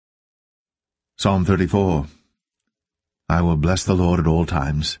Psalm 34. I will bless the Lord at all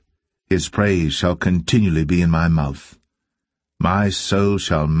times. His praise shall continually be in my mouth. My soul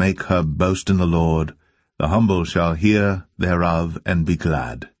shall make her boast in the Lord. The humble shall hear thereof and be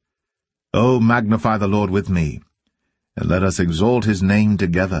glad. O magnify the Lord with me, and let us exalt his name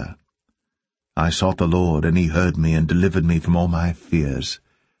together. I sought the Lord, and he heard me, and delivered me from all my fears.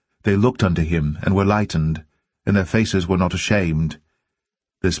 They looked unto him, and were lightened, and their faces were not ashamed.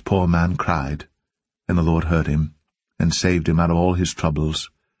 This poor man cried, and the Lord heard him, and saved him out of all his troubles.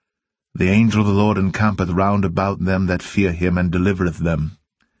 The angel of the Lord encampeth round about them that fear him, and delivereth them.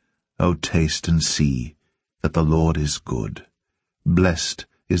 O taste and see that the Lord is good. Blessed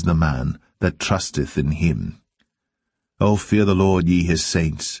is the man that trusteth in him. O fear the Lord, ye his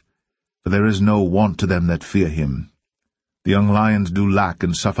saints, for there is no want to them that fear him. The young lions do lack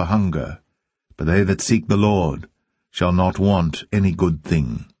and suffer hunger, but they that seek the Lord shall not want any good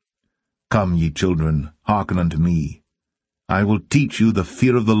thing. Come, ye children, hearken unto me. I will teach you the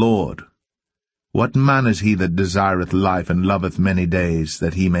fear of the Lord. What man is he that desireth life and loveth many days,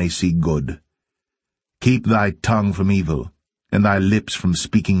 that he may see good? Keep thy tongue from evil, and thy lips from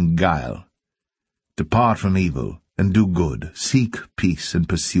speaking guile. Depart from evil, and do good. Seek peace, and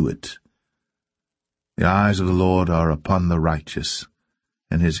pursue it. The eyes of the Lord are upon the righteous,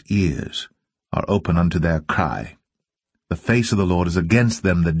 and his ears are open unto their cry. The face of the Lord is against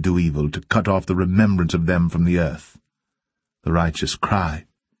them that do evil, to cut off the remembrance of them from the earth. The righteous cry,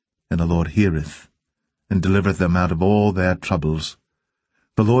 and the Lord heareth, and delivereth them out of all their troubles.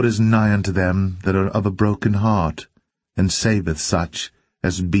 The Lord is nigh unto them that are of a broken heart, and saveth such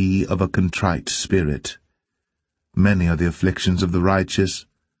as be of a contrite spirit. Many are the afflictions of the righteous,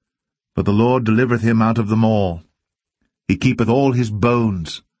 but the Lord delivereth him out of them all. He keepeth all his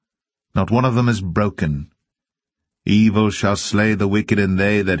bones, not one of them is broken. Evil shall slay the wicked, and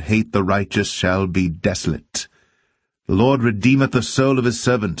they that hate the righteous shall be desolate. The Lord redeemeth the soul of his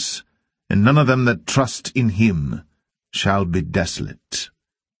servants, and none of them that trust in him shall be desolate.